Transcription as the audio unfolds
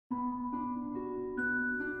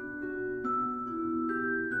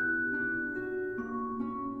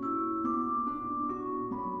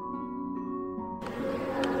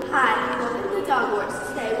Hi, welcome to Dogwarts.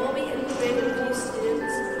 Today we'll be interviewing a few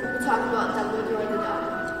students to talk about Dumbledore the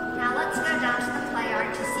dog. Now let's go down to the play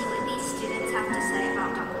art to see what these students have to say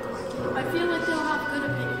about Dumbledore. I feel like they'll have good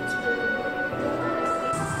opinions.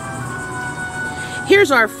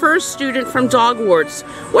 Here's our first student from Dogwarts.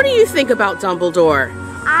 What do you think about Dumbledore?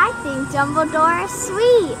 I think Dumbledore is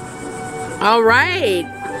sweet. All right.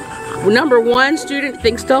 Number one student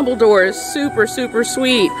thinks Dumbledore is super, super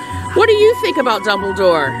sweet. What do you think about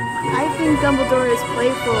Dumbledore? I think Dumbledore is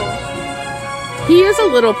playful. He is a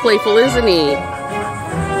little playful, isn't he?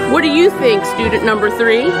 What do you think, student number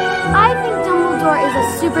 3? I think Dumbledore is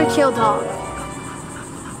a super chill dog.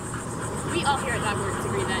 We all here at Dogwarts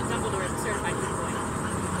agree that Dumbledore is a certified good boy.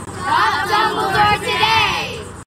 Dumbledore